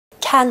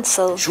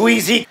Cancel.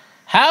 Schweezy.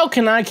 How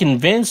can I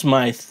convince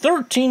my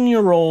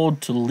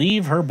 13-year-old to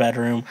leave her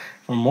bedroom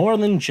for more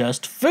than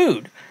just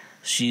food?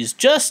 She's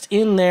just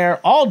in there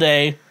all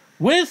day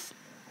with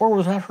or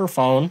without her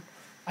phone.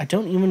 I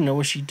don't even know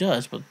what she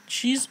does, but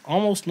she's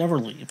almost never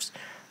leaves.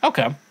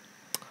 Okay.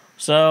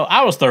 So,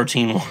 I was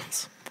 13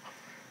 once.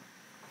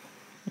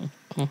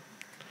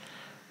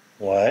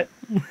 What?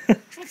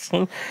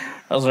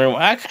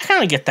 I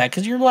kind of get that,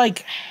 because you're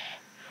like...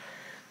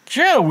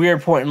 You're at a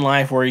weird point in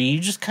life where you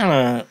just kind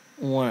of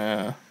want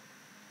to...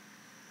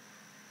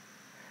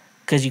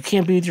 Because you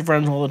can't be with your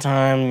friends all the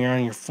time, you're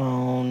on your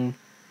phone.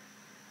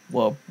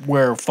 Well,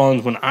 where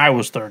phones when I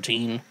was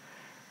 13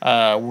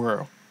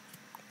 were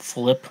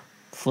flip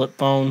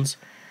phones.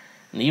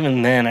 And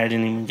even then, I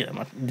didn't even get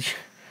much...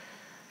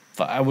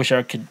 I wish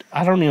I could...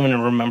 I don't even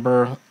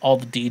remember all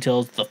the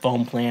details of the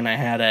phone plan I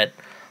had at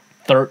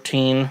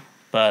 13,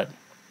 but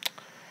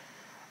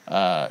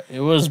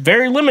it was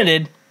very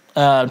limited.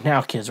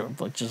 Now kids are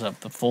like just have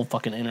the full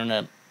fucking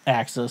internet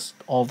access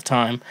all the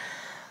time.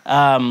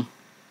 Yeah,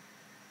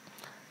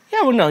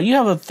 well, no, you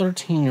have a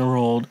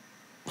 13-year-old,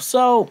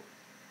 so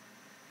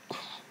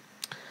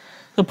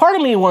the part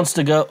of me wants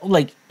to go,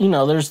 like, you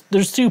know,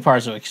 there's two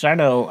parts of it, because I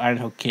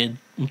know kid,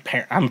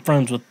 I'm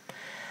friends with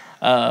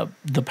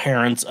the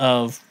parents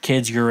of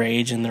kids your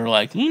age, and they're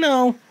like, you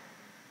know,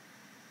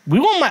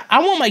 I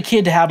want my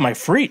kid to have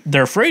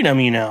their freedom,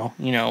 you don't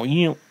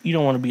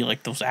want to be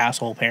like those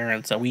asshole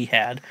parents that we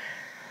had,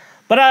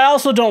 but I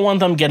also don't want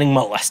them getting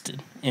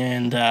molested,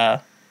 and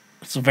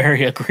it's a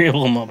very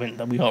agreeable moment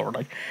that we all were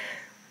like,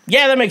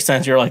 yeah, that makes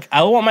sense. You're like,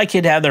 I want my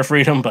kid to have their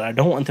freedom, but I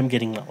don't want them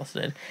getting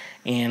molested,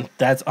 and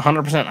that's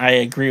 100%. I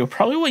agree with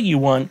probably what you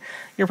want.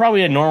 You're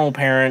probably a normal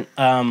parent.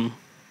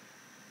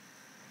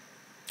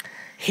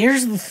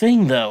 Here's the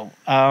thing, though.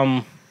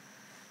 I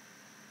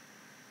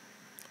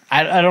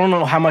don't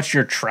know how much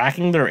you're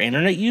tracking their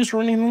internet use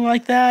or anything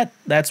like that.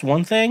 That's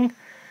one thing.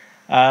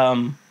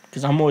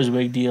 Because I'm always a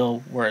big deal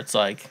where it's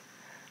like,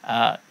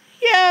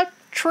 yeah,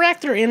 track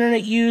their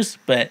internet use,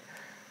 but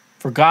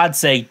for God's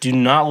sake, do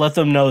not let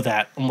them know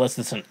that unless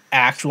it's an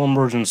actual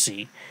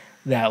emergency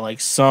that, like,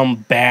 some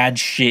bad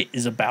shit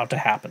is about to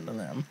happen to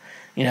them.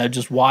 You know,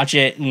 just watch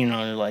it,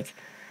 like,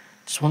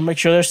 just want to make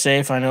sure they're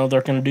safe. I know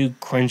they're going to do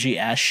cringy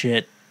ass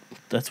shit.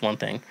 That's one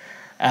thing.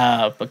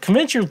 But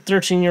convince your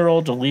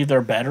 13-year-old to leave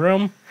their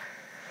bedroom.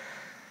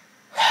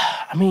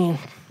 I mean,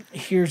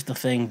 here's the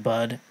thing,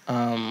 bud.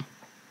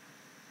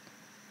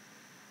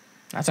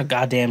 That's a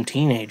goddamn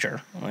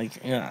teenager.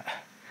 Like, yeah.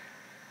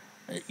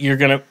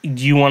 Do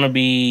you want to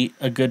be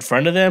a good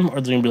friend to them? Or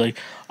they're going to be like,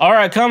 all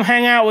right, come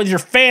hang out with your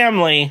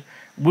family.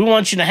 We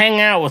want you to hang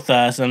out with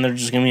us. And they're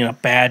just going to be in a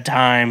bad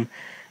time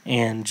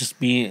and just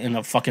be in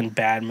a fucking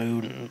bad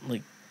mood and,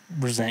 like,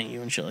 resent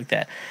you and shit like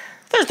that.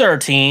 They're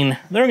 13.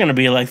 They're going to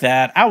be like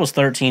that. I was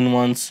 13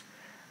 once,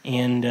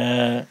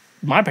 and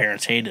my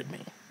parents hated me.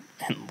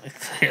 And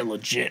like, they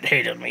legit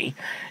hated me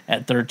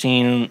at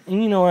 13.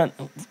 And you know what?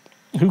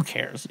 Who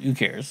cares? Who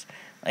cares?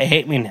 They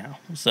hate me now.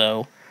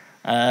 So,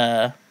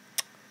 not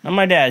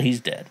my dad, he's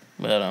dead.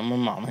 But my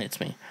mom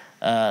hates me.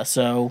 The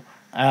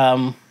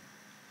only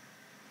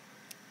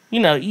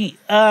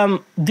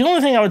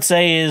thing I would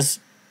say is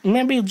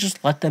maybe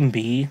just let them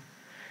be.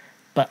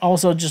 But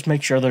also just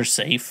make sure they're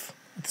safe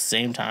at the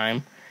same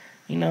time.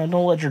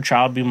 Don't let your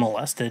child be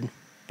molested.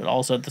 But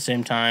also at the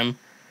same time,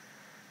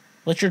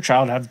 let your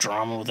child have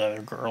drama with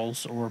other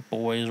girls or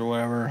boys or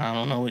whatever. I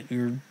don't know what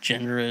your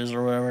gender is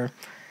or whatever.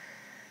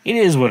 It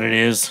is what it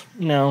is,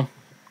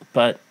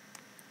 But,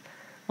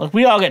 look,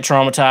 we all get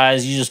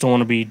traumatized. You just don't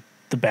want to be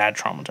the bad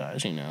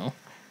traumatized,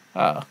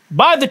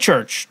 By the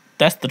church.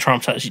 That's the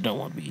traumatized you don't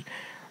want to be.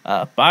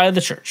 By the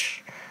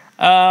church.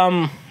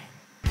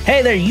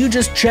 Hey there, you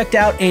just checked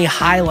out a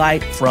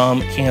highlight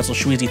from Cancel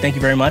Schweezy. Thank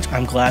you very much.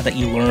 I'm glad that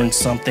you learned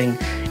something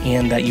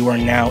and that you are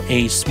now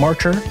a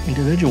smarter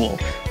individual.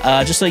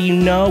 Just so you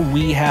know,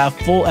 we have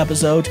full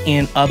episodes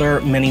and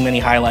other many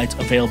highlights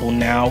available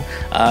now.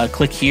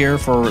 Click here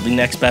for the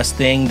next best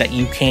thing that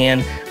you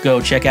can go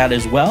check out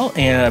as well.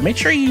 And make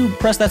sure you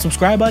press that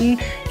subscribe button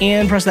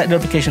and press that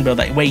notification bell.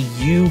 That way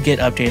you get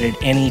updated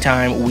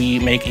anytime we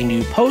make a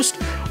new post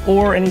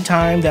or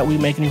anytime that we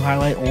make a new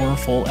highlight or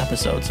full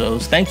episode. So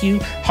thank you,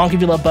 honk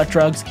if you love butt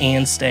drugs,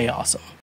 and stay awesome.